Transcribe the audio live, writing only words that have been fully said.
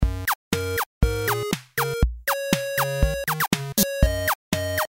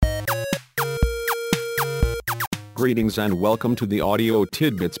Greetings and welcome to the Audio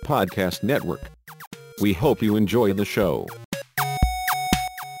Tidbits Podcast Network. We hope you enjoy the show.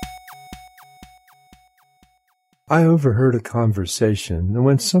 I overheard a conversation that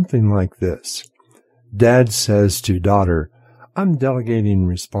went something like this. Dad says to daughter, "I'm delegating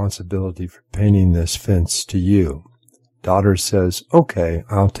responsibility for painting this fence to you." Daughter says, "Okay,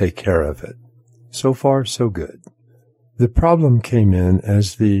 I'll take care of it." So far, so good. The problem came in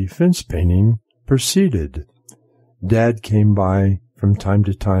as the fence painting proceeded. Dad came by from time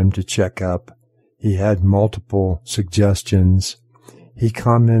to time to check up. He had multiple suggestions. He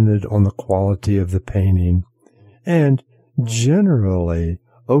commented on the quality of the painting and generally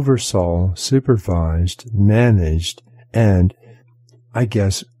oversaw, supervised, managed, and, I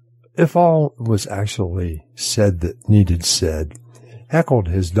guess, if all was actually said that needed said, heckled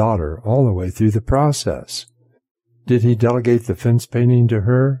his daughter all the way through the process. Did he delegate the fence painting to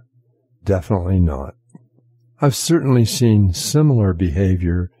her? Definitely not. I've certainly seen similar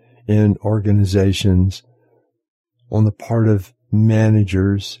behavior in organizations on the part of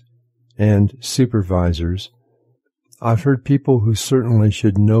managers and supervisors. I've heard people who certainly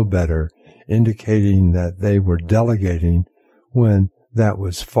should know better indicating that they were delegating when that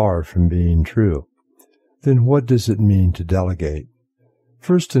was far from being true. Then what does it mean to delegate?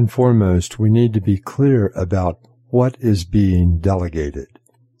 First and foremost, we need to be clear about what is being delegated.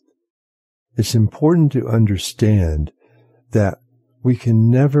 It's important to understand that we can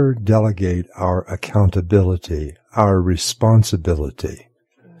never delegate our accountability, our responsibility.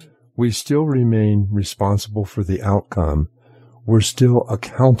 We still remain responsible for the outcome. We're still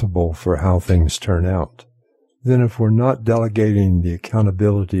accountable for how things turn out. Then if we're not delegating the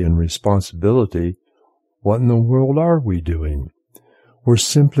accountability and responsibility, what in the world are we doing? We're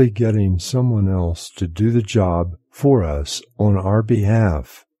simply getting someone else to do the job for us on our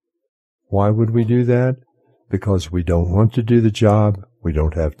behalf. Why would we do that? Because we don't want to do the job. We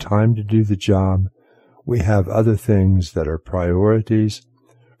don't have time to do the job. We have other things that are priorities.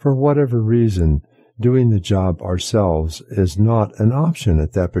 For whatever reason, doing the job ourselves is not an option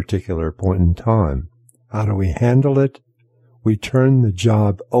at that particular point in time. How do we handle it? We turn the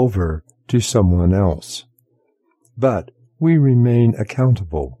job over to someone else. But we remain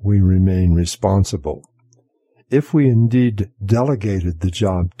accountable. We remain responsible. If we indeed delegated the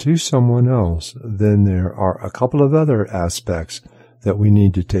job to someone else, then there are a couple of other aspects that we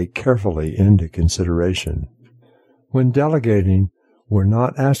need to take carefully into consideration. When delegating, we're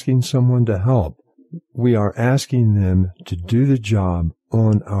not asking someone to help. We are asking them to do the job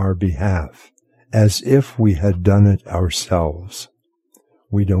on our behalf, as if we had done it ourselves.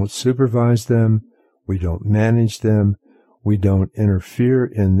 We don't supervise them. We don't manage them. We don't interfere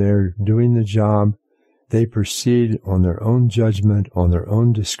in their doing the job. They proceed on their own judgment, on their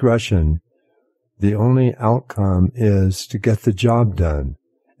own discretion. The only outcome is to get the job done,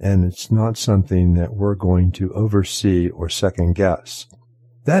 and it's not something that we're going to oversee or second guess.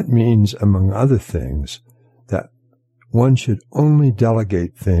 That means, among other things, that one should only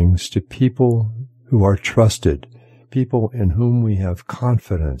delegate things to people who are trusted, people in whom we have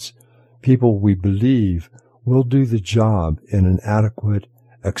confidence, people we believe will do the job in an adequate,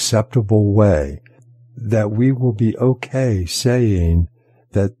 acceptable way, that we will be okay saying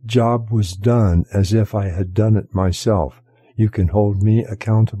that job was done as if I had done it myself. You can hold me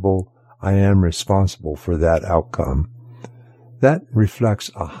accountable. I am responsible for that outcome. That reflects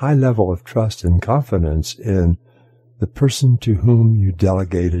a high level of trust and confidence in the person to whom you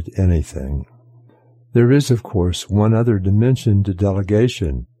delegated anything. There is, of course, one other dimension to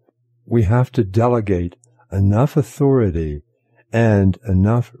delegation. We have to delegate enough authority and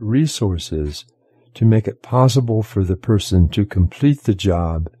enough resources to make it possible for the person to complete the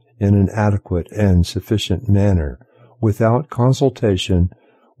job in an adequate and sufficient manner, without consultation,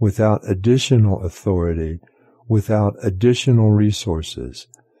 without additional authority, without additional resources.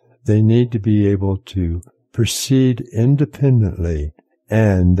 They need to be able to proceed independently,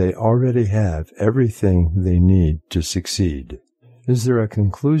 and they already have everything they need to succeed. Is there a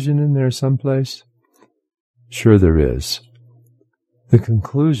conclusion in there someplace? Sure there is. The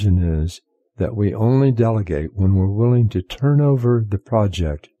conclusion is that we only delegate when we're willing to turn over the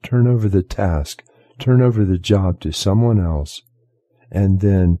project, turn over the task, turn over the job to someone else, and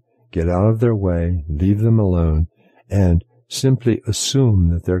then get out of their way, leave them alone, and simply assume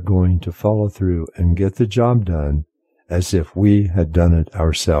that they're going to follow through and get the job done as if we had done it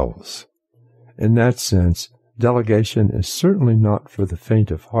ourselves. In that sense, delegation is certainly not for the faint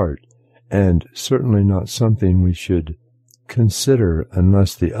of heart, and certainly not something we should consider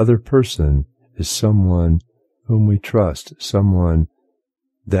unless the other person is someone whom we trust, someone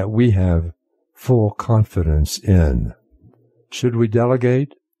that we have full confidence in. Should we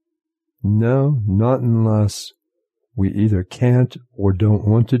delegate? No, not unless we either can't or don't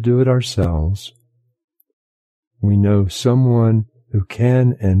want to do it ourselves. We know someone who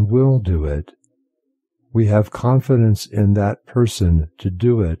can and will do it. We have confidence in that person to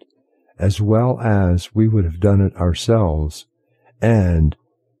do it as well as we would have done it ourselves. And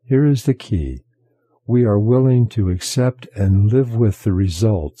here is the key. We are willing to accept and live with the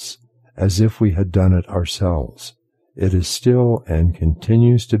results as if we had done it ourselves. It is still and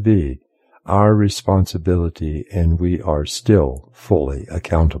continues to be our responsibility, and we are still fully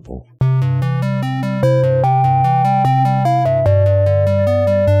accountable.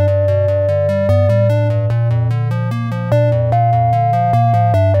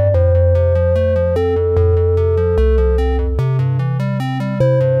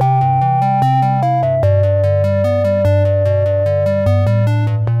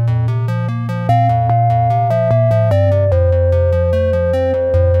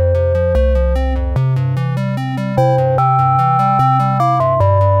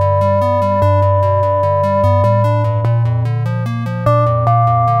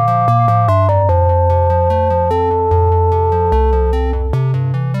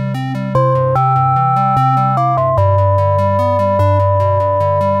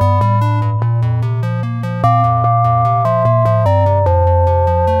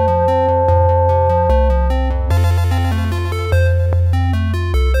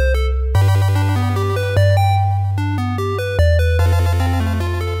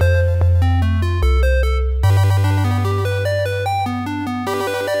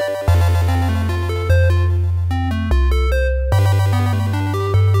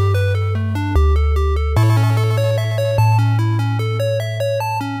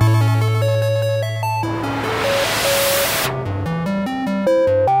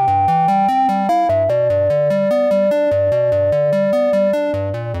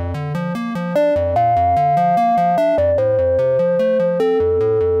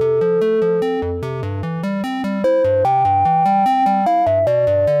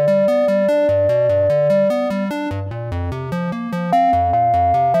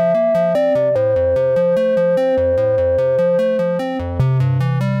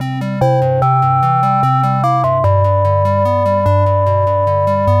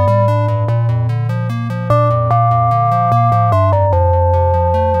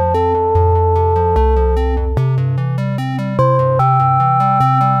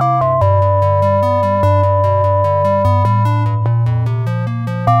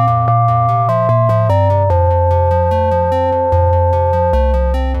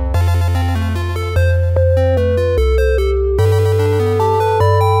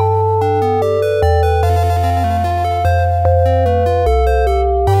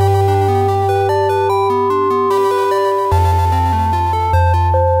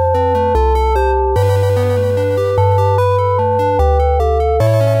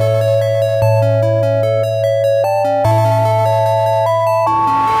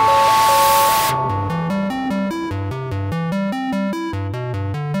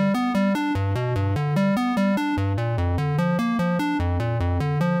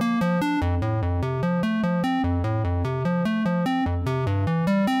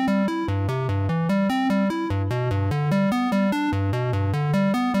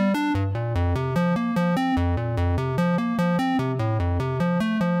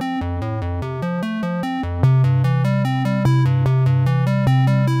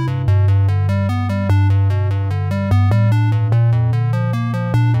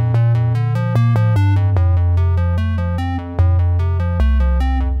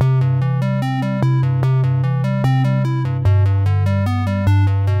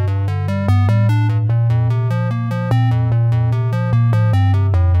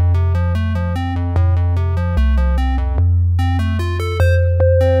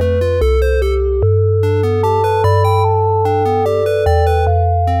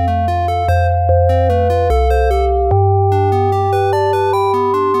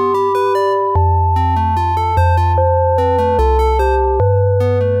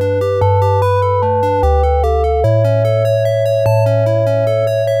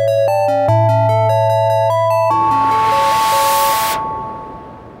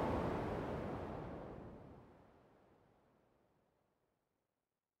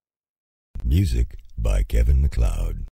 Music by Kevin MacLeod.